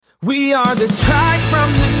We are the tribe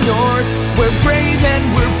from the north, we're brave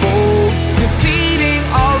and we're bold. Defeating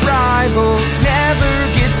our rivals never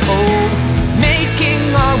gets old.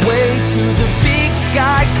 Making our way to the Big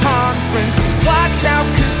Sky Conference. Watch out,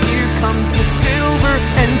 'cause here comes the silver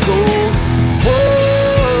and gold.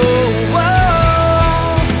 Whoa,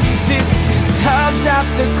 whoa. This is Tubbs at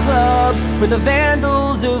the Club for the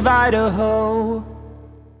Vandals of Idaho.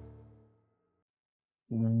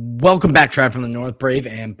 Welcome back, Tribe from the North, brave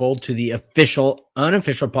and bold, to the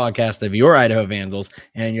unofficial podcast of your Idaho Vandals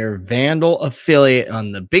and your Vandal affiliate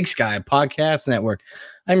on the Big Sky Podcast Network.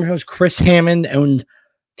 I'm your host, Chris Hammond, and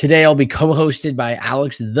today I'll be co-hosted by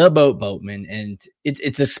Alex the Boatman, and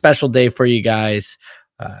it's a special day for you guys.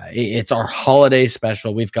 It's our holiday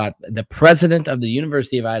special. We've got the president of the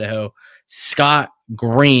University of Idaho, Scott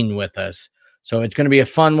Green, with us. So it's going to be a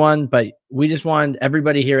fun one, but we just wanted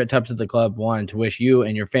everybody here at Tubbs at the Club wanted to wish you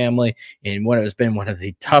and your family in what has been one of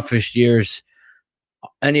the toughest years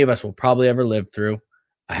any of us will probably ever live through,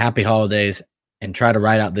 a happy holidays, and try to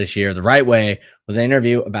ride out this year the right way with an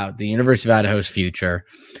interview about the University of Idaho's future.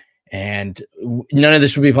 And none of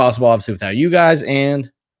this would be possible, obviously, without you guys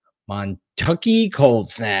and Montucky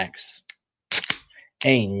Cold Snacks.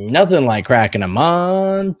 Ain't nothing like cracking a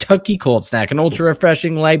Montucky Cold Snack, an ultra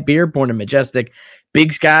refreshing light beer born in majestic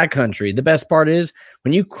Big Sky country. The best part is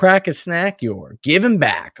when you crack a snack, you're giving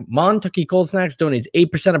back. Montucky Cold Snacks donates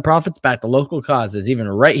 8% of profits back to local causes, even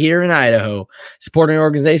right here in Idaho, supporting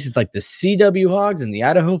organizations like the CW Hogs and the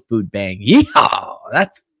Idaho Food Bank. Yeehaw!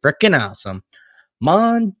 That's freaking awesome.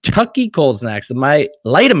 Montucky Cold Snacks, the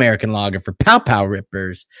light American lager for pow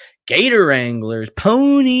rippers, gator wranglers,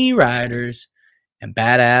 pony riders, and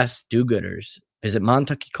badass do-gooders. Visit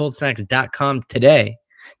MontuckyColdSnacks.com today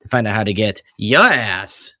to find out how to get your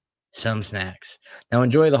ass some snacks. Now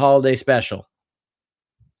enjoy the holiday special.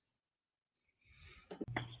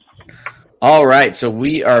 All right, so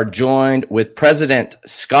we are joined with President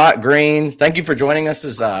Scott Green. Thank you for joining us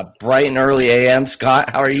this bright and early AM.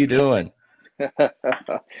 Scott, how are you doing?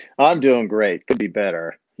 I'm doing great. Could be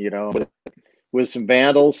better, with some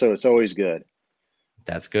Vandals, so it's always good.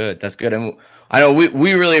 That's good. That's good. And I know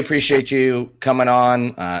we really appreciate you coming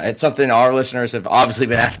on. It's something our listeners have obviously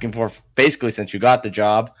been asking for basically since you got the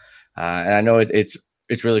job. And I know it's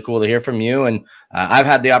really cool to hear from you. And I've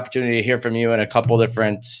had the opportunity to hear from you in a couple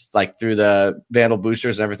different, like through the Vandal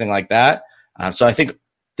boosters and everything like that. So I think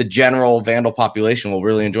the general Vandal population will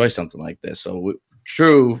really enjoy something like this. So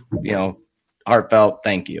true, heartfelt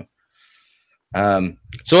thank you.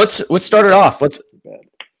 So let's start it off. Let's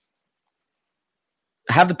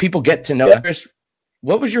have the people get to know. Yeah. Chris,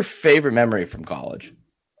 what was your favorite memory from college?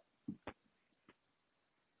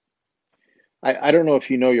 I don't know if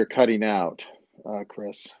you're cutting out,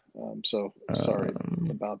 Chris. So sorry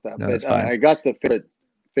about that. No, but I got the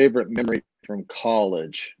favorite memory from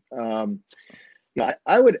college. I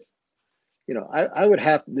would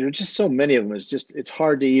have. There are just so many of them. It's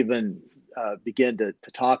hard to even begin to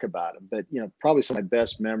talk about them. But probably some of my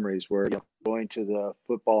best memories were going to the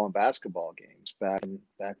football and basketball games back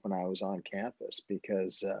when I was on campus,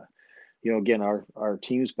 because again, our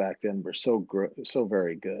teams back then were so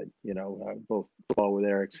very good. Both football with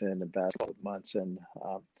Erickson and basketball with Munson.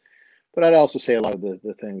 But I'd also say a lot of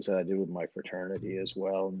the things that I did with my fraternity as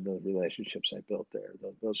well, and the relationships I built there.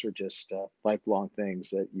 Those are just lifelong things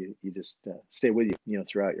that you just stay with you,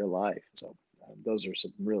 throughout your life. So those are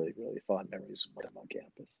some really, really fond memories of my time on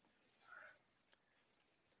campus.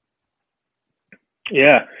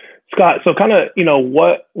 Yeah, Scott. So kind of,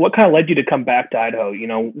 what kind of led you to come back to Idaho?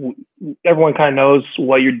 Everyone kind of knows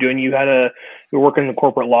what you're doing. You're working in the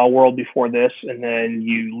corporate law world before this, and then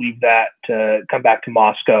you leave that to come back to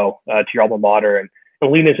Moscow, to your alma mater and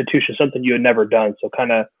lead an institution, something you had never done. So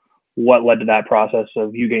kind of what led to that process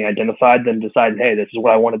of you getting identified, then deciding, hey, this is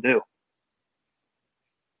what I want to do?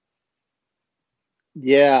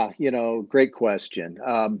 Yeah, great question.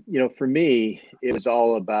 For me, it was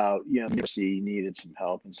all about, the university needed some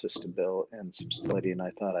help and some stability, and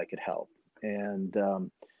I thought I could help. And,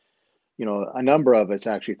 a number of us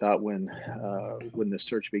actually thought when the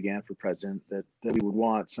search began for president that we would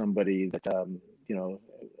want somebody that, that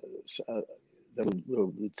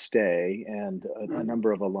would stay. And a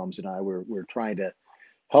number of alums and I were trying to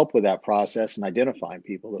help with that process and identifying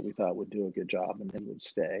people that we thought would do a good job and would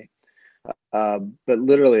stay. But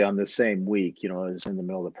literally on the same week, as in the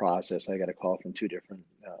middle of the process, I got a call from two different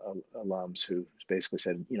alums who basically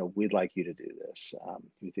said, we'd like you to do this.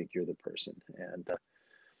 We think you're the person. And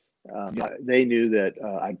they knew that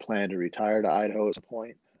I'd planned to retire to Idaho at some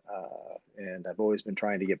point. And I've always been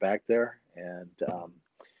trying to get back there. And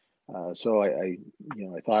So I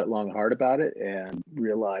thought long and hard about it and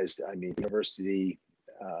realized, I mean, the university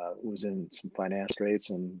was in some financial straits,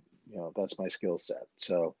 and that's my skill set.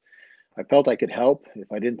 So I felt I could help.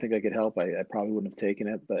 If I didn't think I could help, I probably wouldn't have taken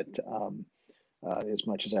it. But as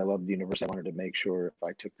much as I loved the university, I wanted to make sure if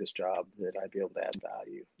I took this job that I'd be able to add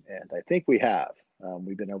value. And I think we have.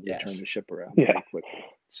 We've been able to turn the ship around pretty quickly.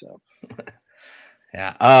 So,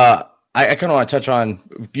 yeah. I kind of want to touch on,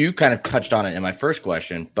 you kind of touched on it in my first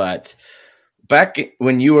question, but back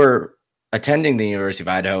when you were attending the University of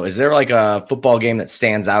Idaho, is there like a football game that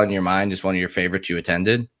stands out in your mind, just one of your favorites you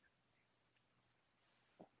attended?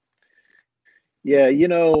 Yeah,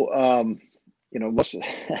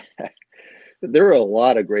 there were a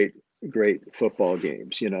lot of great football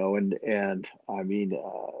games, and I mean,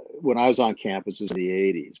 when I was on campus in the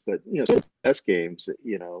 80s, but some of the best games that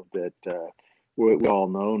we're all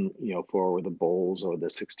known for were the bowls or the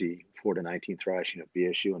 64-19 thrashing of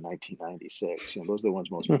BSU in 1996. Those are the ones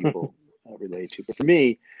most people relate to. But for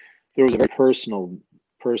me, there was a very personal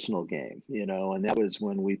game, and that was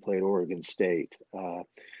when we played Oregon State. And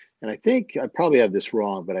I think I probably have this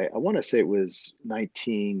wrong, but I want to say it was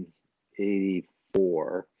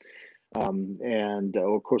 1984. And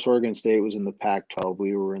of course, Oregon State was in the Pac-12.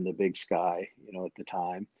 We were in the Big Sky, at the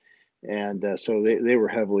time. And so they were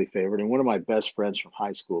heavily favored. And one of my best friends from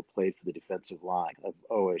high school played for the defensive line of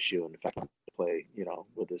OSU. And in fact, play,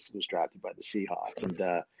 with us, was drafted by the Seahawks.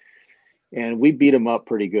 And we beat them up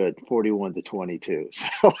pretty good, 41-22.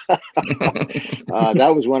 So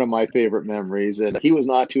that was one of my favorite memories. And he was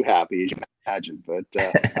not too happy, as you can imagine, but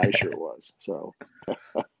I sure was. So,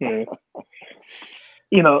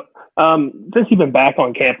 since you've been back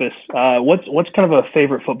on campus, what's kind of a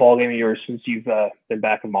favorite football game of yours since you've been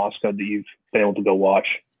back in Moscow that you've been able to go watch?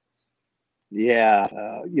 Yeah,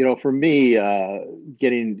 for me,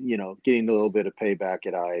 getting a little bit of payback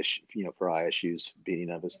at ISU, for ISU's beating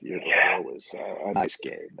of us the year before was a nice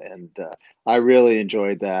game, and I really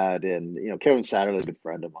enjoyed that. And Kevin Satterley's a good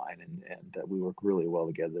friend of mine, and we work really well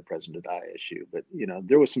together, the president at ISU. But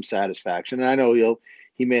there was some satisfaction, and I know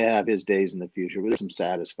he may have his days in the future, but there's some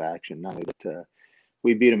satisfaction. Not only that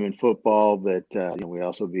we beat him in football, but we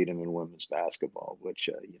also beat him in women's basketball, which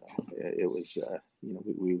it was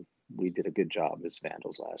we did a good job as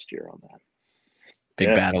Vandals last year on that.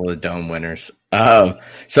 Big Battle of the Dome winners.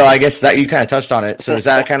 So I guess that you kind of touched on it. So is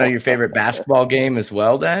that kind of your favorite basketball game as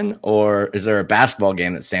well then? Or is there a basketball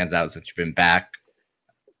game that stands out since you've been back?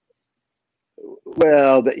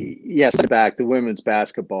 Well, yes, the women's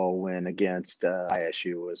basketball win against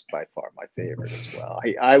ISU was by far my favorite as well.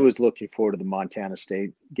 I was looking forward to the Montana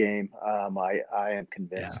State game. I am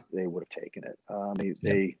convinced they would have taken it.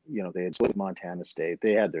 They had split Montana State.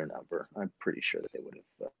 They had their number. I'm pretty sure that they would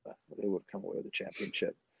have come away with the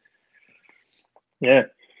championship. Yeah.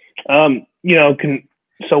 So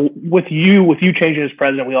with you changing as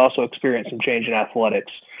president, we also experienced some change in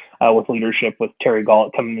athletics with leadership with Terry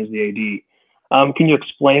Galt coming as the AD. Can you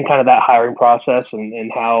explain kind of that hiring process and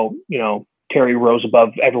how, Terry rose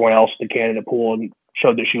above everyone else in the candidate pool and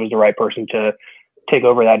showed that she was the right person to take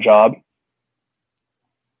over that job?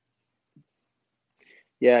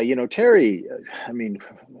 Yeah, Terry, I mean,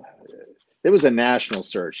 it was a national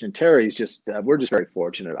search, and Terry's we're just very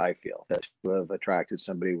fortunate, I feel, to have attracted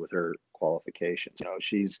somebody with her qualifications.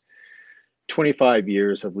 She's 25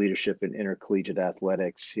 years of leadership in intercollegiate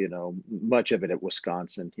athletics, much of it at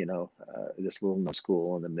Wisconsin, this little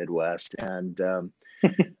school in the Midwest. And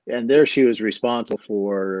and there she was responsible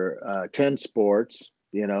for 10 sports,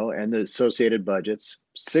 and the associated budgets,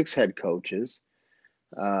 6 head coaches.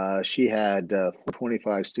 She had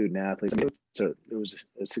 25 student athletes. I mean, it was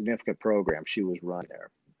a significant program she was running there.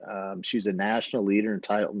 She's a national leader in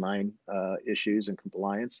Title IX issues and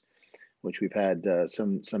compliance, which we've had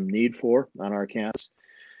some need for on our campus.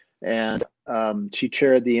 And she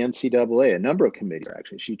chaired the NCAA, a number of committees,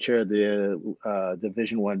 actually. She chaired the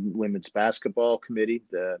Division I Women's Basketball Committee,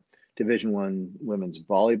 the Division I Women's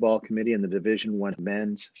Volleyball Committee, and the Division I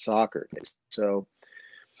Men's Soccer Committee. So,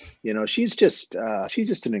 she's just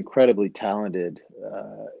an incredibly talented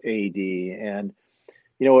AD. And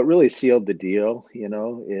what really sealed the deal,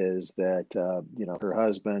 is that, her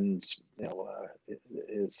husband's,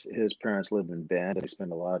 his parents live in Bend. They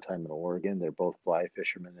spend a lot of time in Oregon. They're both fly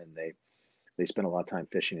fishermen, and they spend a lot of time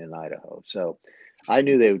fishing in Idaho. So I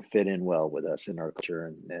knew they would fit in well with us in our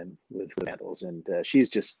culture and with Vandals. And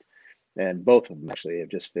and both of them actually have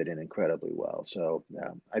just fit in incredibly well. So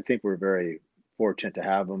I think we're very fortunate to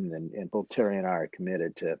have them. And both Terry and I are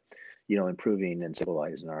committed to, improving and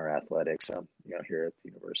stabilizing our athletics, here at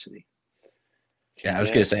the university. Yeah, I was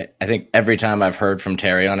going to say, I think every time I've heard from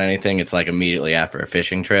Terry on anything, it's like immediately after a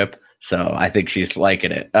fishing trip. So I think she's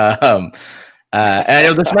liking it. And I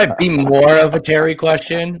know this might be more of a Terry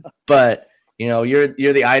question, but you're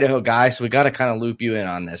the Idaho guy, so we got to kind of loop you in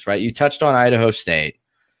on this, right? You touched on Idaho State.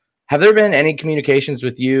 Have there been any communications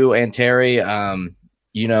with you and Terry,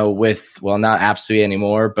 with, well, not AppStVia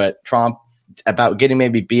anymore, but Trump, about getting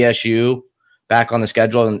maybe BSU back on the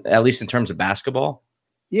schedule, and at least in terms of basketball?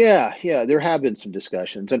 Yeah, there have been some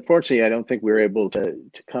discussions. Unfortunately, I don't think we were able to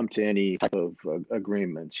come to any type of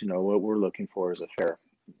agreements. What we're looking for is a fair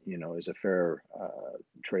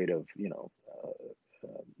trade of,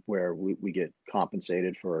 where we get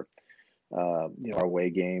compensated for, our away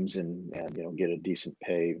games and get a decent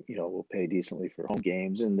pay. We'll pay decently for home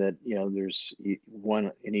games, and that, there's one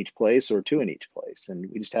in each place or two in each place. And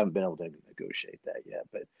we just haven't been able to negotiate that yet,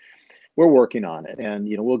 but we're working on it, and,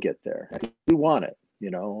 we'll get there. We want it.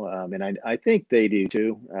 And I think they do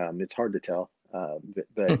too. It's hard to tell,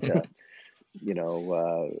 but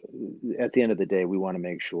at the end of the day, we want to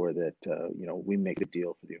make sure that we make a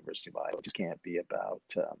deal for the University of Iowa. It just can't be about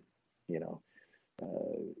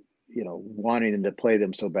wanting them to play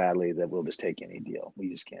them so badly that we'll just take any deal. We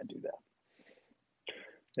just can't do that.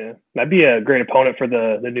 Yeah, that'd be a great opponent for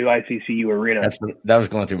the new ICCU arena. That was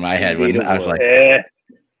going through my head when I was like.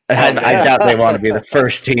 I doubt they want to be the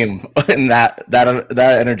first team, and that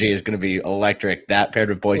energy is going to be electric. That paired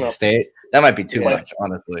with Boise State, that might be too much,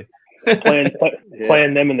 honestly.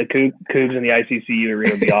 Playing them in the Cougs in the ICCU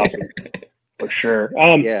arena would be awesome, for sure.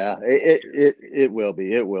 It will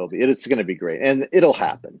be. It's going to be great, and it'll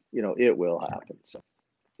happen. It will happen. So,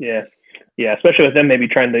 yeah, especially with them maybe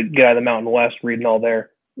trying to get out of the Mountain West, reading all their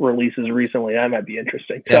releases recently, that might be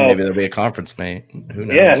interesting. Yeah, so, maybe there'll be a conference mate. Who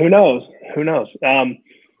knows? Yeah, who knows?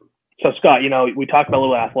 So, Scott, we talked about a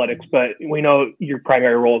little athletics, but we know your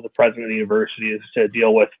primary role as the president of the university is to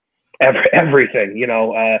deal with everything,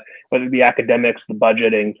 whether it be academics, the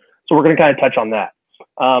budgeting. So we're going to kind of touch on that.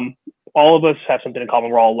 All of us have something in common.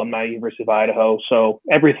 We're all alumni of the University of Idaho. So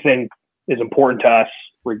everything is important to us,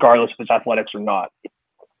 regardless if it's athletics or not.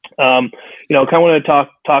 Kind of want to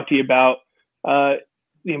talk to you about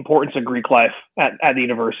the importance of Greek life at the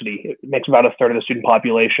university. It makes about a third of the student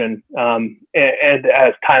population. And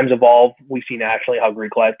as times evolve, we see nationally how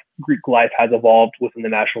Greek life has evolved within the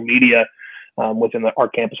national media, within our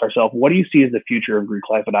campus ourselves. What do you see as the future of Greek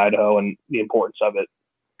life at Idaho and the importance of it?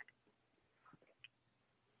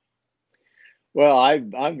 Well,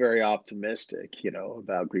 I'm very optimistic,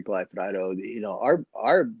 about Greek life at Idaho.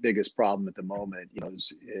 Our biggest problem at the moment,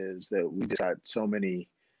 is that we just got so many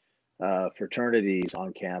fraternities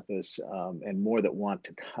on campus, and more that want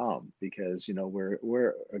to come because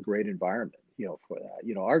we're a great environment for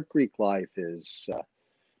that. Our Greek life is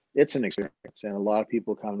it's an experience, and a lot of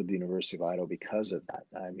people come to the University of Idaho because of that.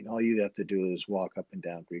 I mean, all you have to do is walk up and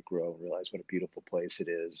down Greek Row and realize what a beautiful place it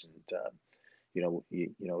is, and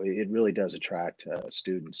it really does attract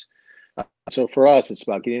students. So for us, it's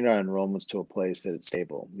about getting our enrollments to a place that it's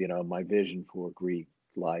stable. My vision for Greek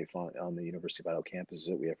life on the University of Idaho campus is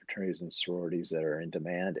that we have fraternities and sororities that are in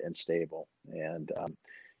demand and stable, and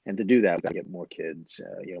to do that, we've got to get more kids,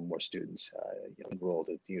 more students enrolled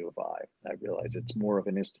at the U of I. I realize it's more of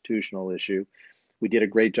an institutional issue. We did a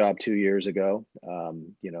great job 2 years ago.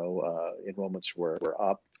 Enrollments were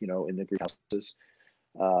up, in the Greek houses.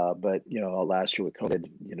 But last year with COVID,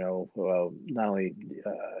 not only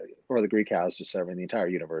or the Greek house is suffering, the entire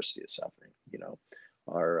university is suffering.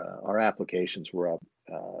 Our applications were up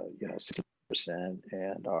 60%,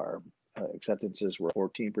 and our acceptances were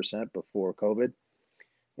 14% before COVID,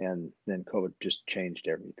 and then COVID just changed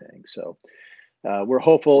everything. So we're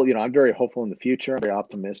hopeful. I'm very hopeful in the future. I'm very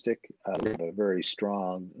optimistic. We have a very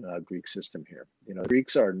strong Greek system here.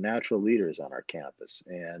 Greeks are natural leaders on our campus,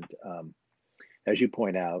 and as you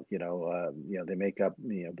point out, they make up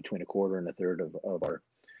between a quarter and a third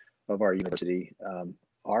of our university.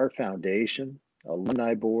 Our foundation,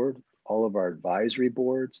 alumni board, all of our advisory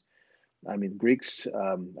boards. I mean, Greeks,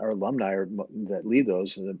 our alumni that lead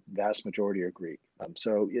those, the vast majority are Greek.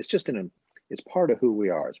 So it's just it's part of who we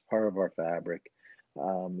are. It's part of our fabric.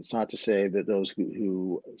 It's not to say that those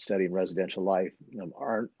who study in residential life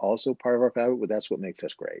aren't also part of our fabric, but that's what makes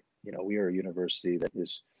us great. We are a university that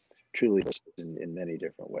is truly in many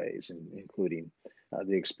different ways, including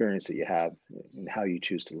the experience that you have and how you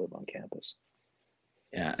choose to live on campus.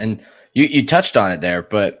 Yeah, and you touched on it there,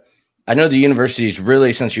 but I know the university's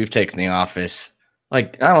really, since you've taken the office,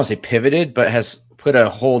 like, I don't want to say pivoted, but has put a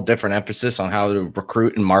whole different emphasis on how to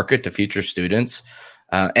recruit and market to future students.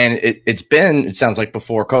 And it sounds like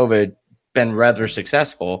before COVID, been rather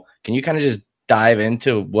successful. Can you kind of just dive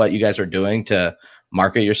into what you guys are doing to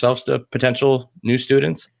market yourselves to potential new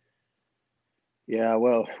students? Yeah,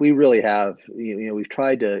 well, we really have. We've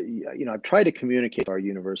tried to. I've tried to communicate to our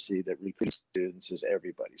university that recruiting students is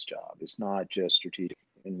everybody's job. It's not just strategic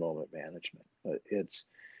enrollment management. It's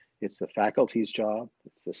the faculty's job.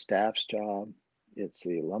 It's the staff's job. It's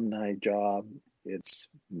the alumni job. It's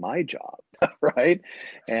my job, right?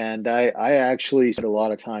 And I actually spend a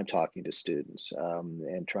lot of time talking to students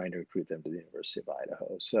and trying to recruit them to the University of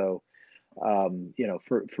Idaho. So,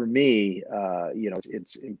 for me,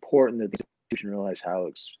 it's important that the institution realize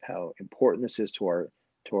how important this is to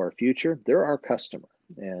our future. They're our customer,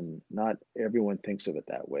 and not everyone thinks of it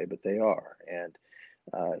that way, but they are. And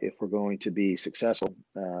if we're going to be successful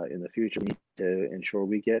in the future, we need to ensure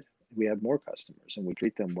we have more customers and we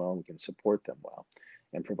treat them well and we can support them well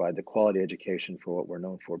and provide the quality education for what we're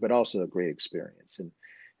known for, but also a great experience.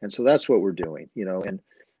 And so that's what we're doing, and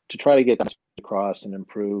to try to get that across and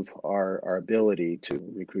improve our ability to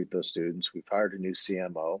recruit those students. We've hired a new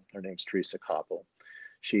CMO. Her name's Teresa Koppel.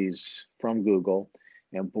 She's from Google,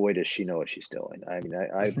 and boy, does she know what she's doing. I mean,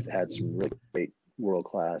 I've had some really great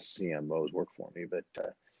world-class CMOs work for me, but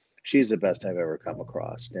she's the best I've ever come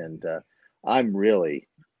across. And I'm really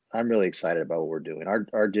excited about what we're doing.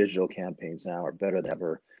 Our digital campaigns now are better than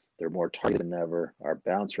ever. They're more targeted than ever. Our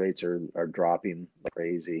bounce rates are dropping like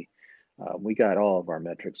crazy. We got all of our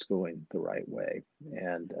metrics going the right way.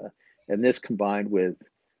 And this combined with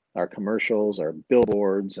our commercials, our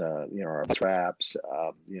billboards, our traps,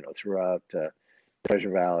 throughout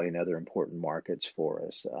Treasure Valley and other important markets for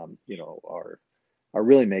us, are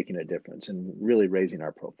really making a difference and really raising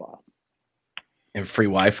our profile. And free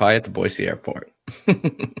Wi-Fi at the Boise airport.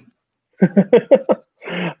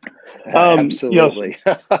 Absolutely.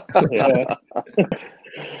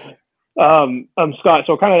 Scott,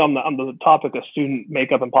 so kind of on the topic of student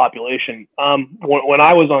makeup and population, when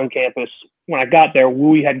I was on campus, when I got there,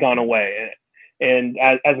 WUI had gone away. And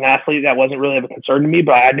as an athlete, that wasn't really of a concern to me,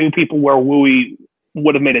 but I knew people where WUI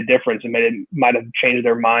would have made a difference and might have changed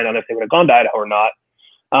their mind on if they would have gone to Idaho or not.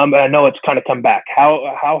 And I know it's kind of come back.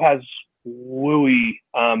 How has WUI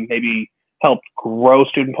maybe helped grow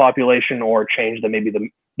student population or change the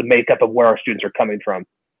makeup of where our students are coming from?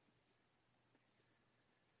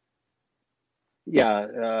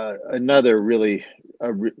 Yeah, another really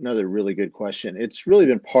good question. It's really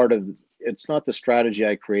been part of. It's not the strategy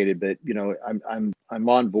I created, but I'm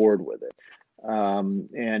on board with it,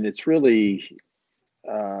 and it's really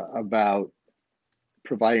about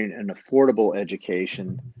providing an affordable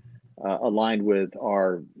education aligned with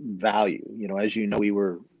our value. As you know, we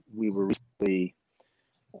were recently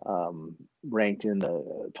ranked in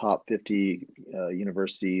the top 50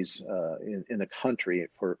 universities in the country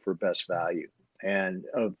for best value. And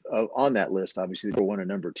on that list, obviously, number one and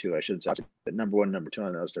number two, I should say, but number one and number two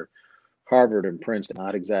on those are Harvard and Princeton,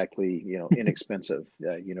 not exactly inexpensive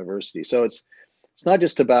universities. So it's not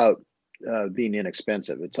just about being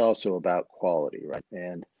inexpensive; it's also about quality, right?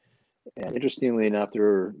 And interestingly enough,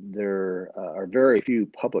 there are very few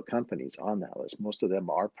public companies on that list. Most of them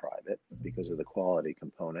are private because of the quality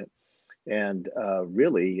component, and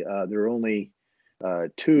really, there are only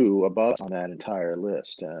two above on that entire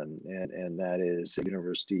list, and that is the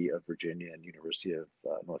University of Virginia and University of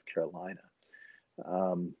North Carolina.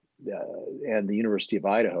 And the University of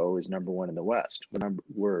Idaho is number one in the West.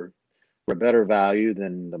 We're a better value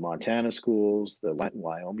than the Montana schools, the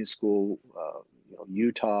Wyoming school,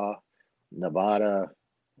 Utah, Nevada,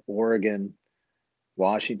 Oregon,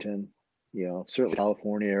 Washington, certainly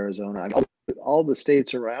California, Arizona, all the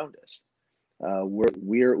states around us.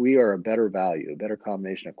 We are a better value, a better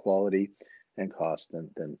combination of quality and cost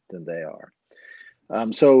than they are.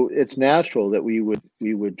 So it's natural that we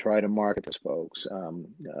would try to market those folks,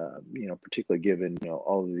 particularly given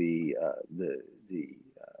all of the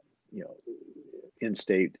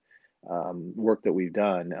in-state work that we've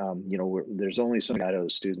done. There's only so many Idaho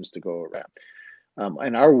students to go around,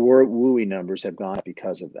 and our WUI numbers have gone up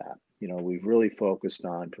because of that. We've really focused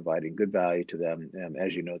on providing good value to them.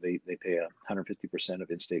 As you know, they pay 150% of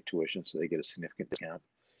in-state tuition, so they get a significant discount.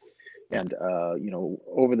 And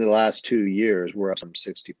over the last 2 years, we're up some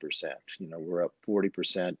 60%. We're up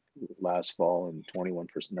 40% last fall and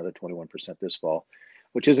 21%, another 21% this fall,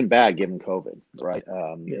 which isn't bad given COVID, right?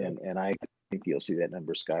 And I think you'll see that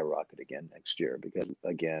number skyrocket again next year because,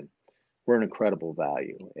 again, we're an incredible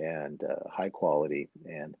value and high quality.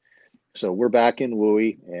 And so we're back in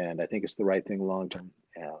WUI, and I think it's the right thing long term.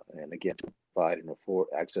 And again, to provide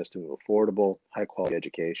access to affordable, high quality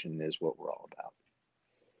education is what we're all about.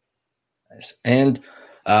 Nice. And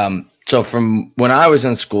so from when I was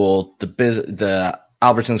in school, the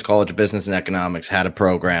Albertsons College of Business and Economics had a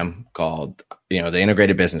program called, the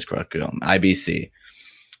Integrated Business Curriculum, IBC.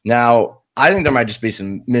 Now, I think there might just be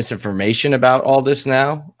some misinformation about all this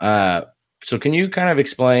now. So can you kind of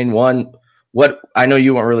explain, one, what I know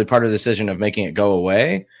you weren't really part of the decision of making it go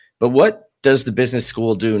away, but what does the business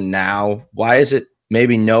school do now? Why is it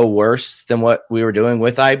maybe no worse than what we were doing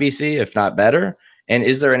with IBC, if not better? And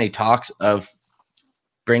is there any talks of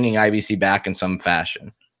bringing IBC back in some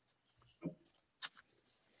fashion?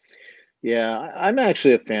 Yeah, I'm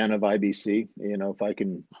actually a fan of IBC.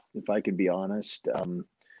 If I can be honest,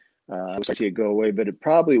 I would see it go away, but it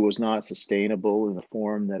probably was not sustainable in the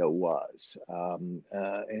form that it was.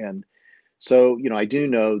 And so, I do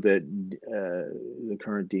know that the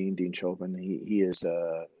current dean, Dean Chopin,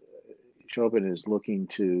 Chopin is looking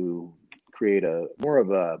to create more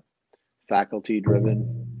of a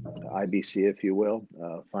faculty-driven IBC, if you will,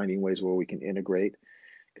 finding ways where we can integrate.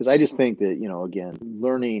 Because I just think that, again,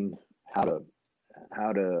 learning how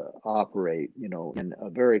to operate, in a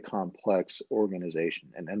very complex organization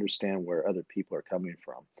and understand where other people are coming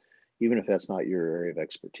from, even if that's not your area of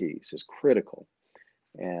expertise, is critical.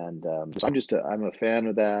 And so I'm a fan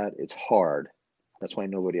of that. It's hard. That's why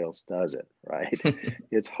nobody else does it, right?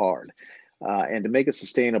 It's hard. And to make it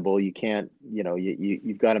sustainable, you can't,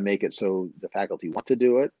 you've got to make it so the faculty want to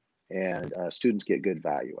do it and students get good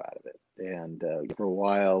value out of it. And for a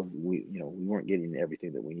while, we weren't getting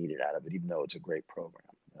everything that we needed out of it, even though it's a great program.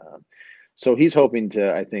 So he's hoping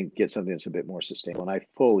to, I think, get something that's a bit more sustainable, and I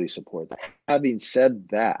fully support that. Having said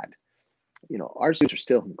that, our students are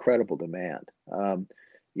still in incredible demand. I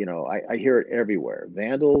hear it everywhere.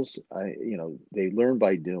 Vandals, they learn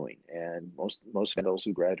by doing, and most Vandals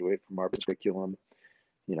who graduate from our curriculum,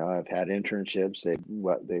 have had internships.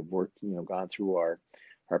 They've worked, gone through our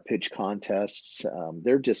pitch contests.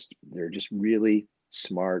 They're just really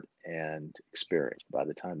smart and experienced by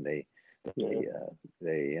the time they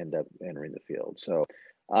end up entering the field. So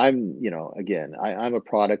I'm, again, I'm a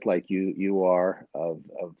product like you are of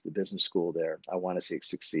the business school there. I want to see it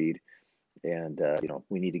succeed. And,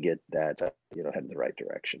 we need to get that, head in the right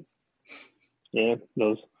direction. Yeah.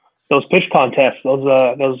 Those pitch contests,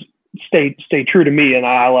 those stay true to me. And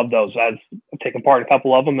I love those. I've taken part in a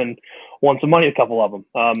couple of them and won some money, a couple of them,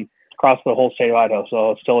 across the whole state of Idaho.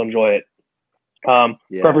 So I still enjoy it.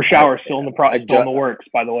 Forever Shower still in the works,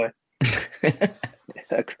 by the way.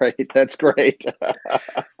 Great. That's great.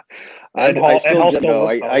 I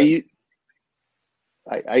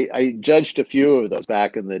judged a few of those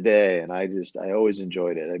back in the day, and I always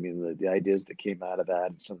enjoyed it. I mean, the ideas that came out of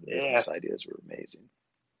that and some of the business ideas were amazing.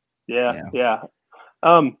 Yeah.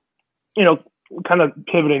 Kind of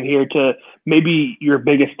pivoting here to maybe your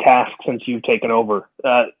biggest task since you've taken over.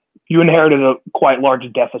 You inherited a quite large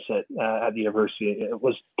deficit at the university. It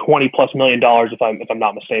was $20+ million, if I'm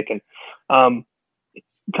not mistaken. Kind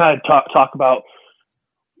of talk about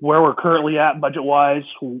where we're currently at budget-wise,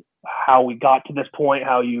 how we got to this point,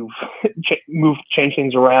 how you've changed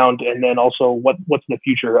things around, and then also what's the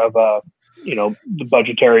future of the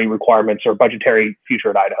budgetary requirements or budgetary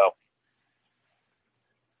future at Idaho.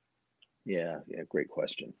 Yeah, great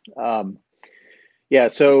question.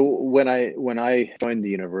 So when I joined the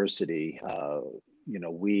university,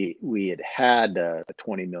 we had a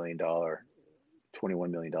 $21 million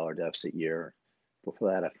deficit year.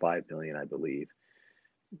 Before that, at $5 million, I believe.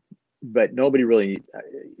 But nobody really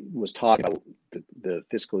was talking about the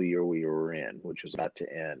fiscal year we were in, which was about to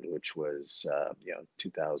end, which was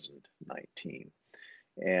 2019.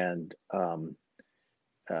 And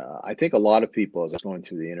I think a lot of people, as I was going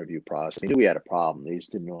through the interview process, they knew we had a problem. They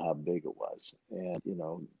just didn't know how big it was. And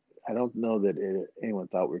I don't know that anyone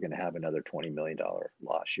thought we were going to have another $20 million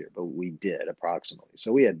loss year, but we did approximately.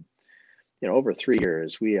 So we had, over 3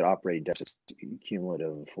 years, we had operating deficits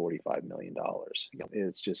cumulative of $45 million.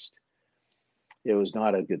 It was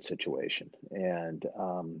not a good situation. And,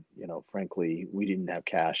 frankly, we didn't have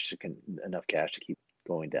enough cash to keep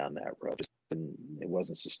going down that road. It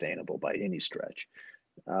wasn't sustainable by any stretch.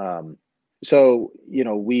 So,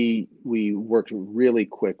 we worked really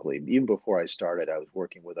quickly. Even before I started, I was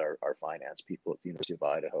working with our finance people at the University of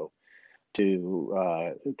Idaho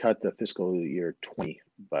to cut the fiscal year 20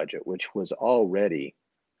 budget, which was already,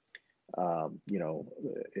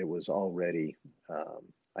 it was already,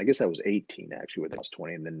 I guess that was 18 actually, where they lost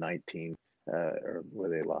 20, and then 19, or where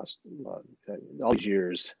they lost all these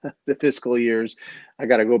years, the fiscal years. I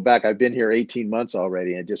got to go back. I've been here 18 months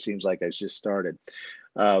already, and it just seems like I just started.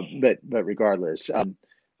 But regardless,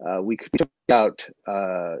 we took out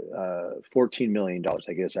 $14 million,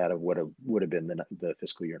 I guess, out of what would have been the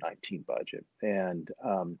fiscal year 19 budget. And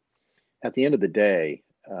at the end of the day,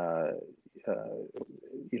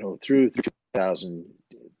 through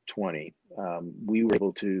 2020, we were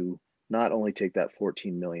able to not only take that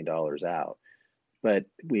 $14 million out, but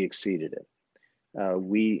we exceeded it.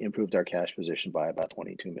 We improved our cash position by about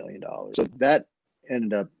 $22 million. So that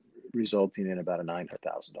ended up resulting in about a $900,000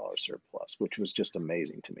 surplus, which was just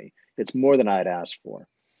amazing to me. It's more than I had asked for.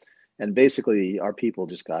 And basically, our people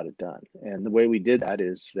just got it done. And the way we did that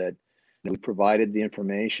is that we provided the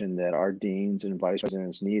information that our deans and vice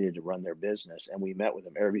presidents needed to run their business, and we met with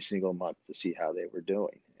them every single month to see how they were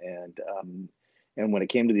doing. And when it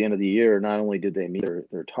came to the end of the year, not only did they meet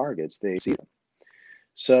their targets, they exceeded them.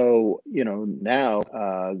 So now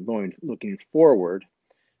looking forward,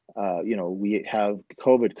 we have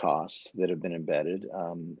COVID costs that have been embedded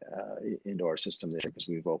into our system this year because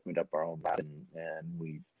we've opened up our own lab and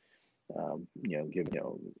we've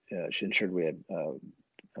ensured we had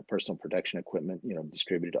personal protection equipment,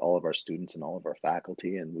 distributed to all of our students and all of our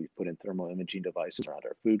faculty, and we've put in thermal imaging devices around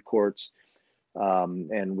our food courts,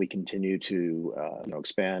 and we continue to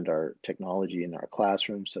expand our technology in our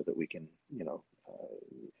classrooms so that we can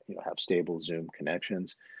have stable Zoom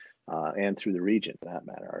connections, and through the region for that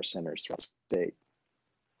matter, our centers throughout the state.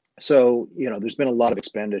 So there's been a lot of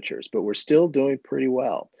expenditures, but we're still doing pretty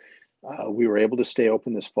well. We were able to stay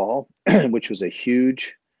open this fall, which was a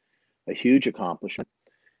huge accomplishment.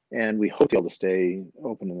 And we hope to be able to stay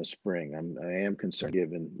open in the spring. I am concerned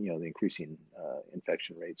given the increasing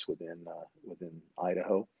infection rates within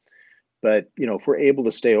Idaho. But if we're able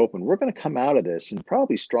to stay open, we're going to come out of this in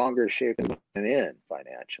probably stronger shape than we went in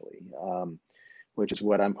financially, which is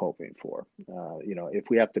what I'm hoping for. If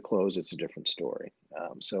we have to close, it's a different story.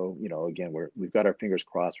 So again, we've got our fingers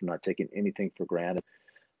crossed. We're not taking anything for granted.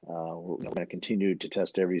 We're going to continue to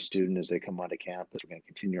test every student as they come onto campus. We're going to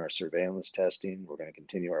continue our surveillance testing. We're going to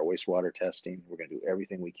continue our wastewater testing. We're going to do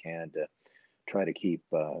everything we can to try to keep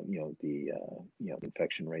the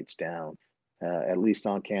infection rates down, at least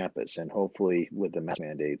on campus, and hopefully with the mask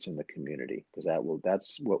mandates in the community, because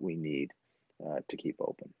that's what we need to keep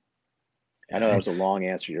open. I know that was a long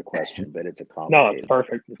answer to your question, but it's a complicated. No, it's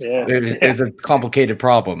perfect. It's a complicated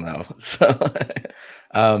problem, though. So,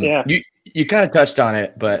 you kind of touched on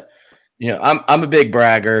it, but I'm a big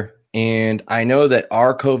bragger, and I know that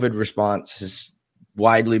our COVID response has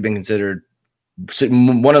widely been considered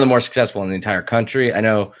one of the more successful in the entire country. I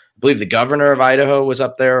believe the governor of Idaho was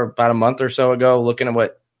up there about a month or so ago, looking at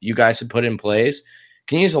what you guys had put in place.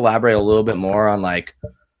 Can you just elaborate a little bit more on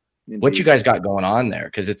what you guys got going on there?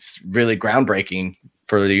 Because it's really groundbreaking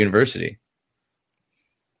for the university.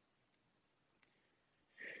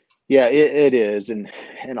 Yeah, it is. And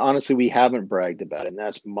honestly, we haven't bragged about it. And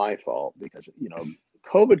that's my fault because,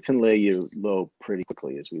 COVID can lay you low pretty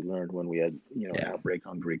quickly, as we learned when we had, an outbreak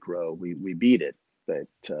on Greek Row. We beat it. But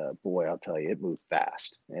boy, I'll tell you, it moved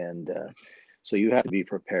fast. And so you have to be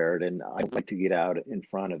prepared. And I like to get out in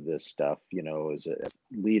front of this stuff, as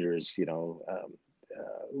leaders,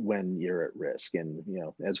 when you're at risk. And,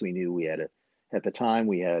 as we knew, we had at the time,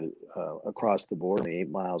 we had across the board, only 8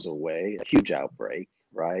 miles away, a huge outbreak,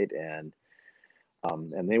 right? And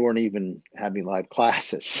they weren't even having live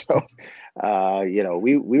classes. So,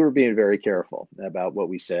 we were being very careful about what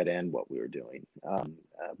we said and what we were doing.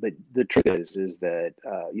 But the truth is that,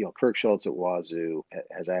 Kirk Schultz at Wazoo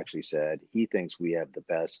has actually said he thinks we have the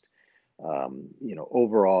best,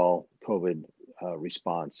 overall COVID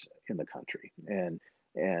response in the country. And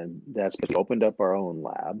that's because we opened up our own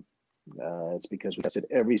lab. It's because we tested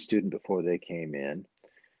every student before they came in.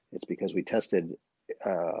 It's because we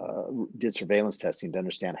did surveillance testing to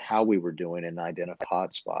understand how we were doing and identify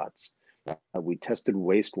hotspots. We tested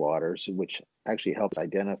wastewater, which actually helps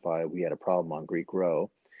identify we had a problem on Greek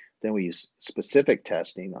Row. Then we used specific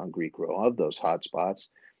testing on Greek Row of those hotspots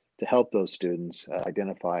to help those students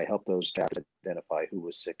help those chapters identify who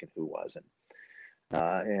was sick and who wasn't.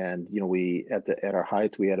 And we at our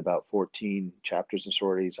height, we had about 14 chapters and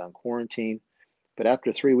sororities on quarantine, but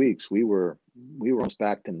after 3 weeks, we were almost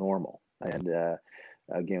back to normal. And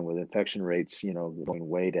again, with infection rates, going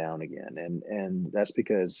way down again, and that's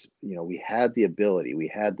because we had the ability, we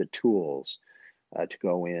had the tools to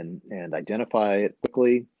go in and identify it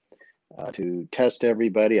quickly, to test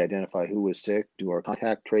everybody, identify who was sick, do our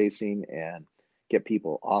contact tracing, and get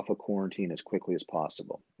people off of quarantine as quickly as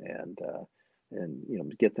possible, and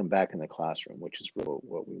get them back in the classroom, which is really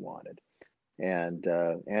what we wanted.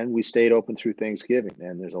 And we stayed open through Thanksgiving.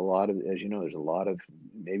 And there's a lot of, as you know,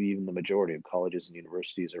 maybe even the majority of colleges and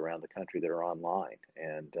universities around the country that are online.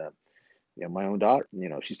 And my own daughter,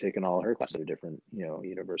 she's taken all her classes at a different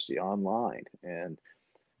university online. And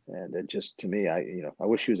it just, to me, I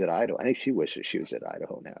wish she was at Idaho. I think she wishes she was at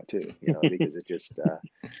Idaho now too, because it just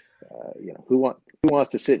who wants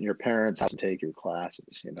to sit in your parents' house and take your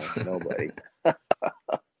classes? Nobody.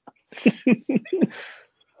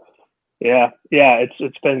 Yeah,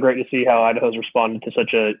 it's been great to see how Idaho's responded to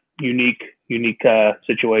such a unique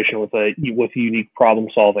situation with unique problem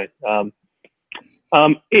solving. I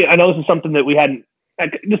know this is something that we hadn't.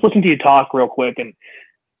 Just listen to you talk real quick. And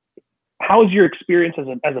how has your experience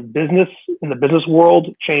as a business in the business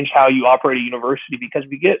world changed how you operate a university? Because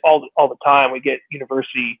we get all the time, we get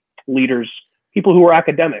university leaders, people who are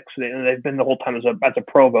academics, and they've been the whole time as a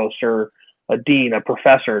provost or a dean, a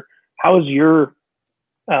professor. How has your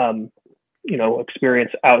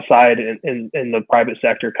experience outside in the private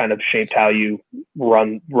sector kind of shaped how you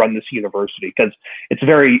run this university? Because it's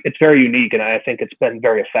very unique, and I think it's been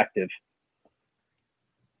very effective.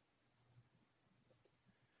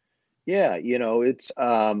 Yeah, it's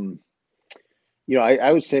I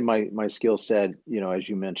would say my skill set, as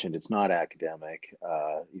you mentioned, it's not academic.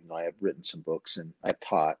 I have written some books and I've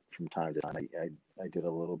taught from time to time. I did a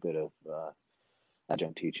little bit of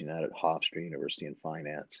adjunct teaching out at Hofstra University in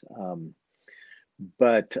finance.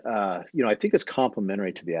 But I think it's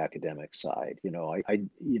complementary to the academic side. I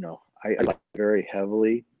rely very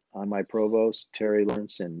heavily on my provost, Terry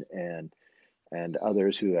Lawrence, and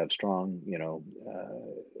others who have strong,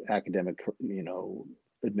 academic,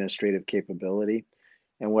 administrative capability.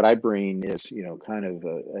 And what I bring is, kind of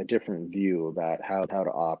a different view about how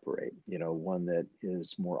to operate. One that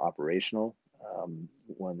is more operational,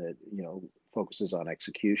 one that focuses on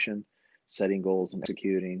execution, setting goals and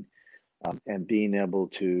executing. And being able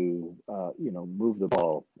to, move the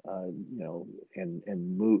ball,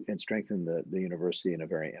 and move and strengthen the university in a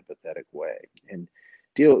very empathetic way, and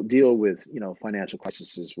deal with financial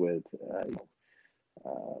crises with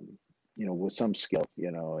with some skill,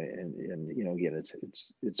 and again,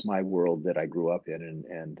 it's my world that I grew up in,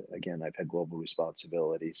 and again, I've had global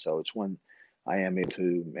responsibility, so it's one I am able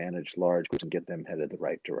to manage large groups and get them headed the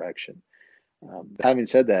right direction. Having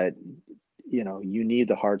said that, you need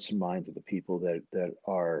the hearts and minds of the people that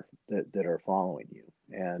are following you,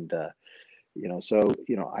 and I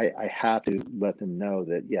have to let them know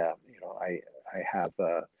that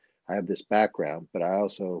I have this background, but I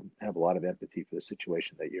also have a lot of empathy for the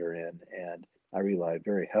situation that you're in, and I rely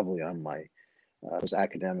very heavily on my those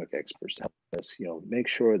academic experts to help us make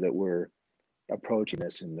sure that we're approaching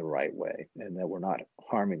this in the right way, and that we're not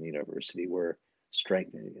harming the university, we're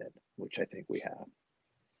strengthening it, which I think we have.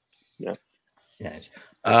 Yeah. Nice.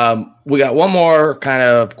 We got one more kind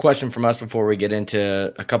of question from us before we get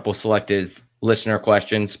into a couple selected listener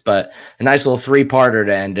questions, but a nice little 3-parter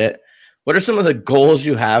to end it. What are some of the goals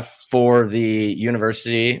you have for the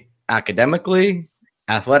university academically,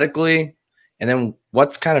 athletically, and then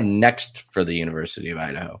what's kind of next for the University of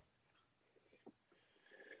Idaho?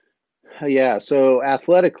 Yeah, so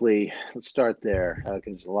athletically, let's start there,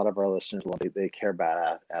 because a lot of our listeners, they care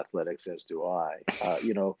about athletics, as do I.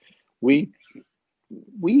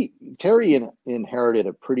 Terry inherited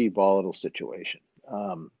a pretty volatile situation,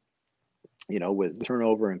 with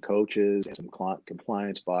turnover in coaches and some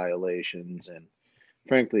compliance violations, and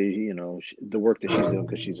frankly, the work that she's doing,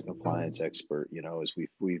 because she's a compliance expert, is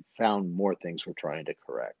we've found more things we're trying to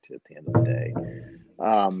correct at the end of the day.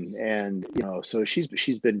 So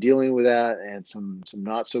she's been dealing with that, and some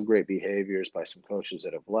not so great behaviors by some coaches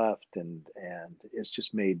that have left, and it's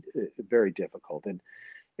just made it very difficult.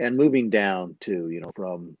 And moving down to,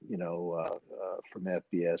 from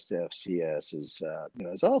FBS to FCS is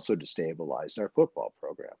also destabilized our football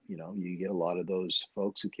program. You get a lot of those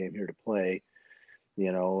folks who came here to play,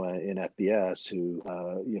 in FBS who,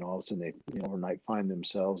 all of a sudden they, overnight find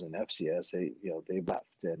themselves in FCS. They've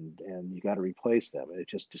left, and you got to replace them. And it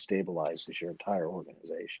just destabilizes your entire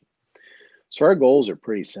organization. So our goals are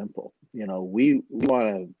pretty simple. We want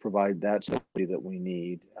to provide that stability that we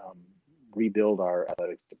need, rebuild our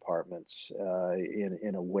athletics departments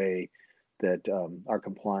in a way that are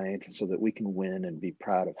compliant, so that we can win and be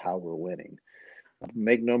proud of how we're winning.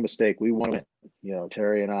 Make no mistake, we want to win.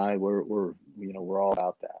 Terry and I, we're all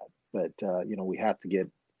about that. But we have to get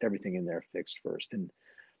everything in there fixed first. And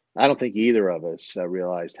I don't think either of us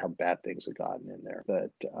realized how bad things have gotten in there.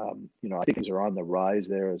 But I think things are on the rise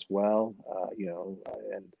there as well.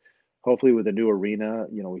 And hopefully with a new arena,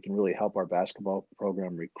 we can really help our basketball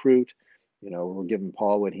program recruit. We're giving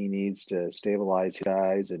Paul what he needs to stabilize his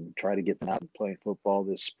guys and try to get them out and playing football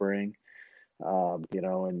this spring.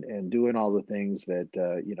 And doing all the things that,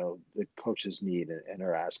 the coaches need and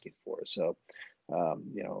are asking for. So,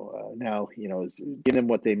 now, give them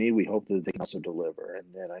what they need. We hope that they can also deliver.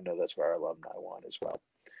 And I know that's what our alumni want as well.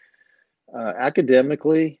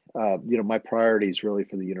 Academically, my priorities really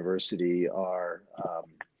for the university are,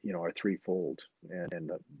 are threefold,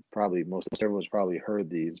 and probably most everyone's probably heard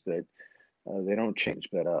these, but they don't change.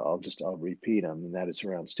 But I'll repeat them, and that is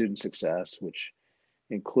around student success, which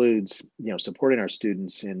includes supporting our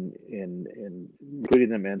students in recruiting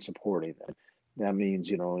them and supporting them. That means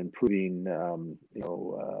improving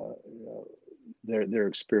their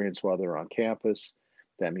experience while they're on campus.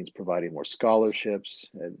 That means providing more scholarships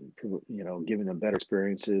and giving them better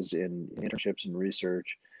experiences in internships and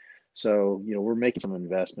research. So we're making some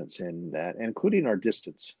investments in that, including our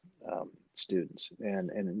distance students,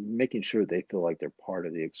 and making sure they feel like they're part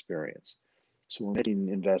of the experience. So we're making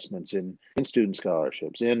investments in student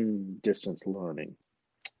scholarships, in distance learning.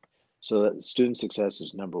 So that student success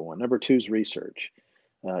is number one. Number two is research.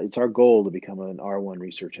 It's our goal to become an R1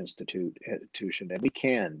 research institution, and we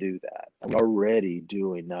can do that. We already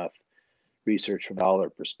do enough research from a dollar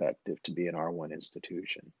perspective to be an R1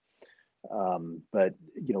 institution. But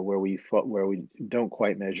where we don't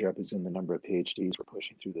quite measure up is in the number of PhDs we're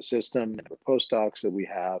pushing through the system, the number of postdocs that we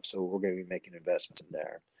have. So we're going to be making investments in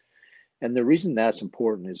there. And the reason that's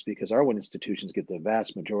important is because R1 institutions get the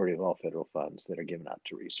vast majority of all federal funds that are given out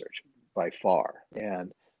to research by far.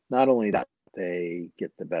 And not only that, they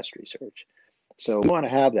get the best research. So we want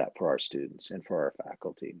to have that for our students and for our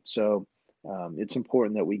faculty. So it's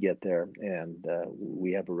important that we get there, and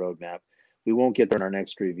we have a roadmap. We won't get there in our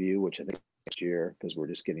next review, which I think is next year, because we're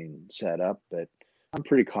just getting set up. But I'm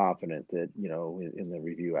pretty confident that, in the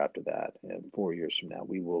review after that, and 4 years from now,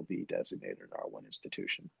 we will be designated an R1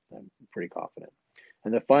 institution. I'm pretty confident.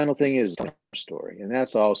 And the final thing is our story. And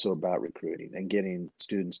that's also about recruiting and getting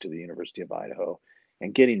students to the University of Idaho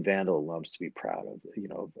and getting Vandal alums to be proud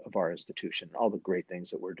of our institution, all the great things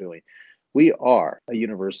that we're doing. We are a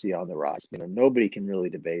university on the rise. Nobody can really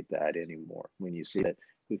debate that anymore. When you see that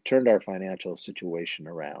we've turned our financial situation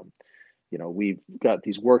around, we've got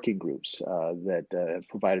these working groups that have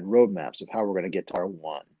provided roadmaps of how we're going to get to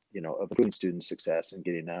R1, of improving student success and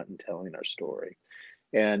getting out and telling our story.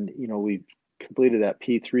 And, we've completed that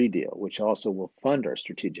P3 deal, which also will fund our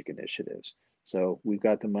strategic initiatives. So we've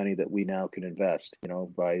got the money that we now can invest,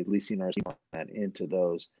 by leasing our plan into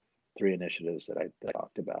those 3 initiatives that I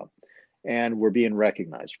talked about. And we're being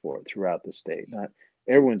recognized for it throughout the state.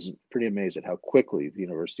 Everyone's pretty amazed at how quickly the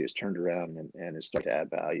university has turned around and is starting to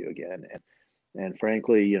add value again. And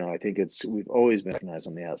frankly, I think we've always been recognized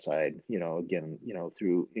on the outside, again,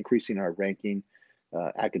 through increasing our ranking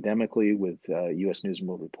academically with U.S. News and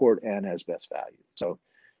World Report and as best value. So,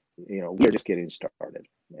 we're just getting started,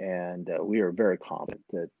 and we are very confident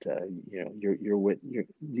that the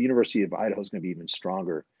University of Idaho is going to be even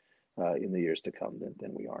stronger in the years to come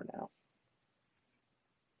than we are now.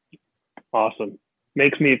 Awesome.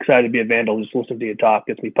 Makes me excited to be a Vandal. Just listen to you talk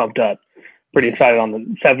gets me pumped up. Pretty excited on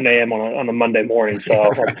the 7 a.m. on a Monday morning.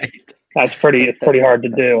 So right. It's pretty hard to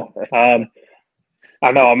do.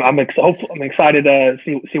 I know I'm excited to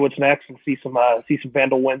see what's next and see some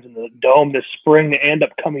Vandal wins in the Dome this spring and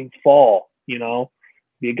upcoming fall.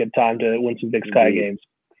 Be a good time to win some Big Sky games.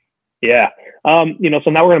 Yeah. So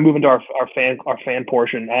now we're going to move into our fan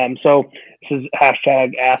portion. So this is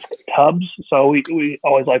hashtag Ask Tubbs. So we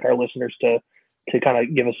always like our listeners to kind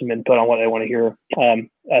of give us some input on what they want to hear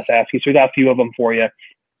us ask you. So we got a few of them for you.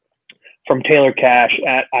 From Taylor Cash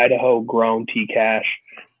at Idaho Grown T Cash,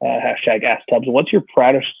 hashtag Ask Tubbs. What's your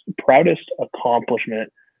proudest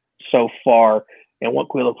accomplishment so far, and what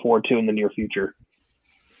can we look forward to in the near future?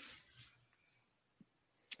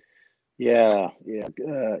 Yeah.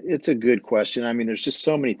 It's a good question. I mean, there's just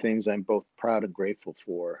so many things I'm both proud and grateful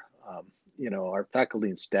for. Our faculty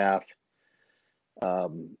and staff,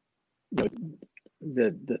 the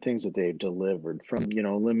things that they've delivered, from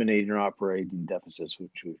eliminating our operating deficits,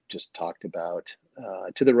 which we've just talked about,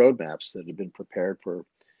 to the roadmaps that have been prepared for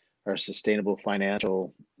our sustainable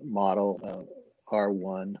financial model,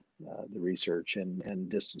 R1, the research and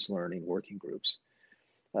distance learning working groups.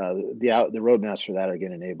 The roadmaps for that are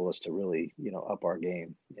going to enable us to really up our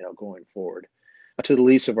game going forward, to the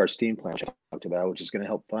lease of our STEAM plan I talked about, which is going to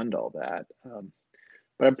help fund all that.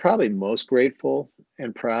 But I'm probably most grateful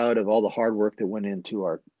and proud of all the hard work that went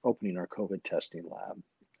into opening our COVID testing lab,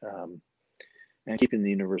 and keeping the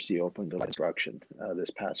university open to instruction this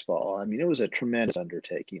past fall. I mean, it was a tremendous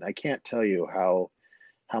undertaking. I can't tell you how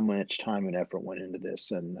much time and effort went into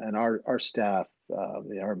this, and our staff,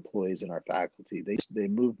 our employees and our faculty, they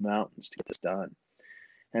moved mountains to get this done.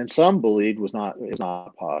 And some believed it was not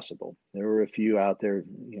possible. There were a few out there,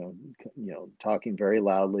 talking very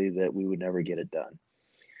loudly that we would never get it done.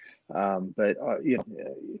 But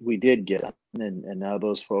we did get it, and now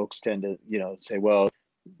those folks tend to say, well,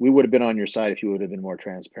 we would have been on your side if you would have been more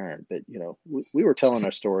transparent. But, you know, we were telling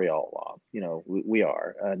our story all along. You know, we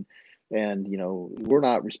are. And, you know, we're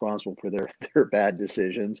not responsible for their bad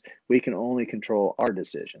decisions. We can only control our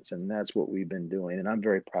decisions. And that's what we've been doing. And I'm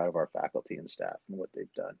very proud of our faculty and staff and what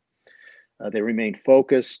they've done. They remained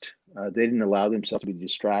focused. They didn't allow themselves to be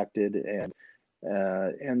distracted.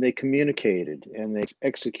 And they communicated and they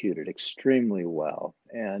executed extremely well.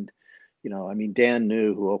 And, you know, I mean, Dan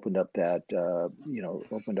New, who opened up that,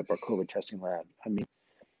 opened up our COVID testing lab. I mean,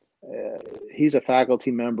 he's a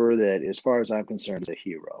faculty member that, as far as I'm concerned, is a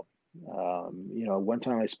hero. You know, one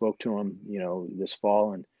time I spoke to him, you know, this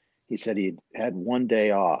fall, and he said he had one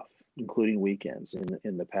day off, including weekends,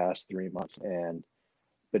 in the past 3 months.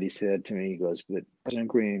 But he said to me, he goes, "But President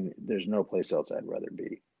Green, there's no place else I'd rather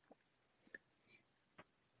be."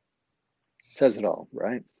 Says it all,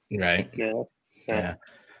 right? Right. Yeah.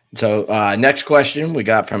 So next question we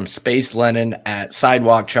got from Space Lennon at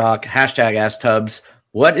Sidewalk Chalk, #AskTubbs.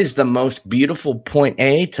 What is the most beautiful point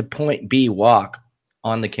A to point B walk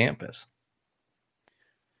on the campus?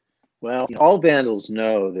 Well, all Vandals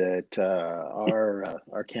know that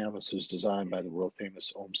our campus was designed by the world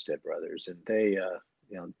famous Olmsted brothers, and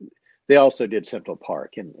they also did Central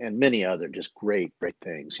Park and many other just great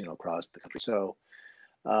things, you know, across the country. So,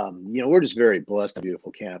 you know, we're just very blessed, a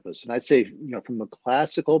beautiful campus. And I'd say, you know, from a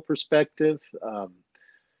classical perspective,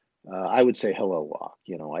 I would say Hello Walk.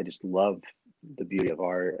 You know, I just love the beauty of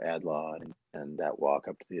our ad law and that walk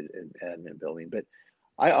up to the admin building. But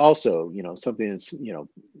I also, you know, something that's, you know,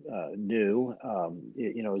 new,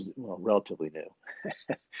 you know, is, well, relatively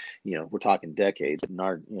new. You know, we're talking decades. In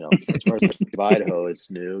our, you know, as far as Idaho,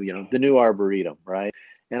 it's new. You know, the new Arboretum, right?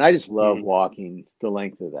 And I just love walking the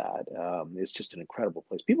length of that. It's just an incredible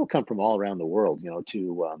place. People come from all around the world, you know,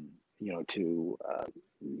 to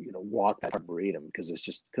walk that Arboretum because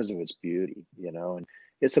of its beauty, you know, and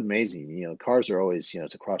it's amazing. You know, cars are always, you know,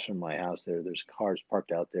 it's across from my house there. There's cars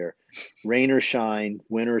parked out there, rain or shine,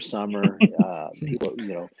 winter, summer. People,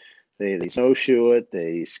 you know, they snowshoe it,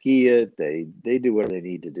 they ski it, they do whatever they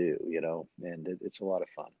need to do, you know, and it's a lot of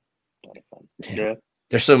fun. Yeah.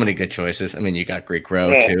 There's so many good choices. I mean, you got Greek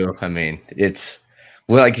Row too. I mean,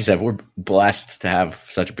 well, like you said, we're blessed to have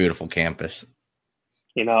such a beautiful campus.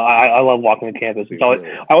 You know, I love walking the campus.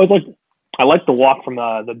 I like the walk from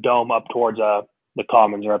the dome up towards the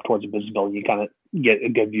Commons or up towards the business building. You kind of get a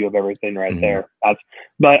good view of everything right there. All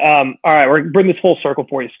right, we're gonna bring this full circle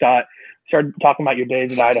for you, Scott. Started talking about your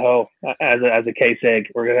days in Idaho as a case egg.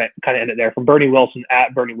 We're gonna kind of end it there. From Bernie Wilson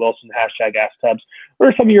at Bernie Wilson, #AskTubbs. What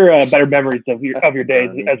are some of your better memories of your days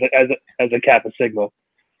as a Kappa Sigma?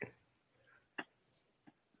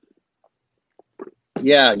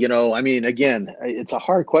 Yeah, you know, I mean, again, it's a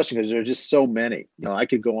hard question because there's just so many. You know, I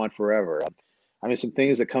could go on forever. I mean, some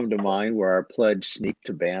things that come to mind were our pledge sneak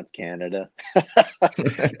to Banff, Canada,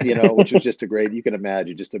 you know, which was just you can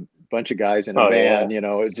imagine, just a bunch of guys in a van, you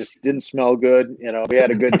know, it just didn't smell good. You know, we had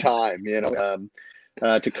a good time, you know,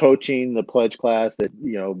 to coaching the pledge class that,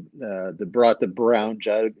 you know, that brought the brown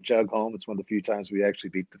jug home. It's one of the few times we actually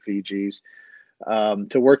beat the Fijis.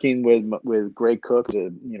 To working with Greg Cook,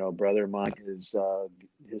 you know, brother of mine, his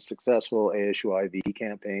successful ASUIV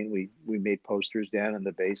campaign. We made posters down in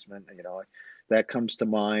the basement, you know, that comes to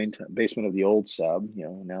mind. Basement of the old sub, you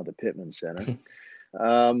know, now the Pittman Center.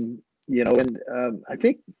 You know, and I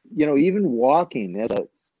think, you know, even walking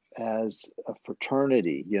as a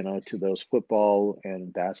fraternity, you know, to those football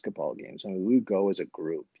and basketball games. I mean, we would go as a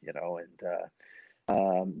group, you know, and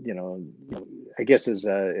you know, I guess as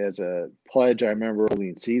a pledge, I remember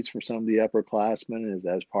holding seats for some of the upperclassmen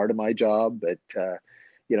as part of my job. But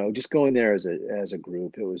you know, just going there as a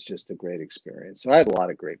group, it was just a great experience. So I have a lot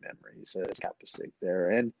of great memories as Kappa Sig there,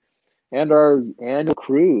 and our annual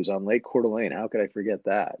cruise on Lake Coeur d'Alene. How could I forget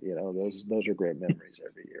that? You know, those are great memories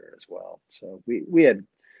every year as well. So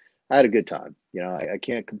I had a good time. You know, I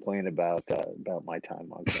can't complain about my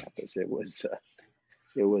time on campus. It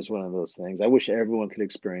was one of those things. I wish everyone could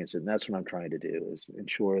experience it, and that's what I'm trying to do, is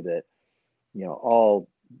ensure that, you know, all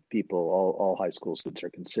people, all high school students are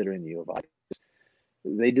considering the U of I.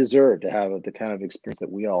 They deserve to have the kind of experience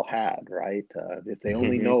that we all had, right? If they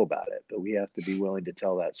only know about it, but we have to be willing to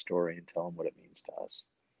tell that story and tell them what it means to us.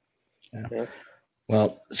 Yeah.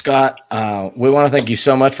 Well, Scott, we want to thank you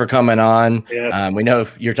so much for coming on. Yeah. We know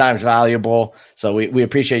your time's valuable, so we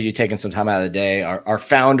appreciate you taking some time out of the day. Our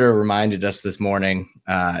founder reminded us this morning.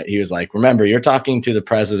 He was like, remember, you're talking to the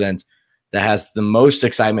president that has the most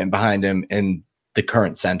excitement behind him in the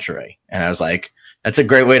current century. And I was like, that's a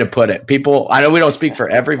great way to put it. People, I know we don't speak for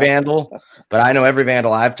every Vandal, but I know every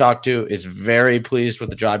Vandal I've talked to is very pleased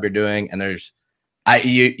with the job you're doing. And there's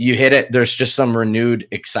You hit it. There's just some renewed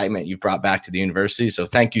excitement you've brought back to the university. So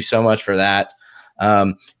thank you so much for that.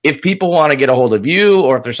 If people want to get a hold of you,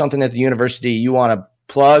 or if there's something at the university you want to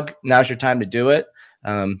plug, now's your time to do it.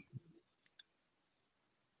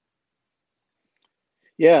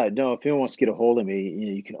 Yeah, no, if anyone wants to get a hold of me,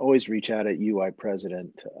 you can always reach out at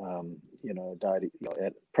UIPresident,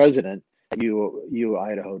 at president at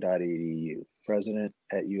uidaho.edu, president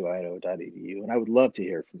at uidaho.edu. And I would love to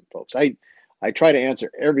hear from folks. I try to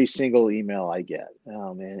answer every single email I get,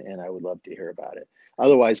 and I would love to hear about it.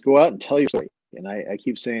 Otherwise, go out and tell your story. And I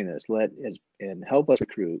keep saying this, and help us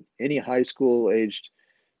recruit any high school aged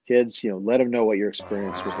kids. Let them know what your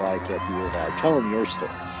experience was like at the U of I. Tell them your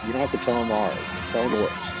story. You don't have to tell them ours. Tell them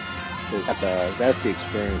yours. Because that's the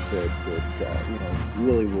experience that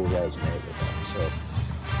really will resonate with them. So,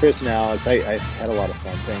 Chris and Alex, I had a lot of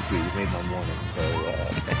fun. Thank you. You made my morning. So,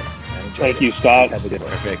 thank you, Scott. Have a good one.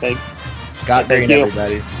 Perfect. Scott Green,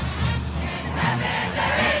 everybody.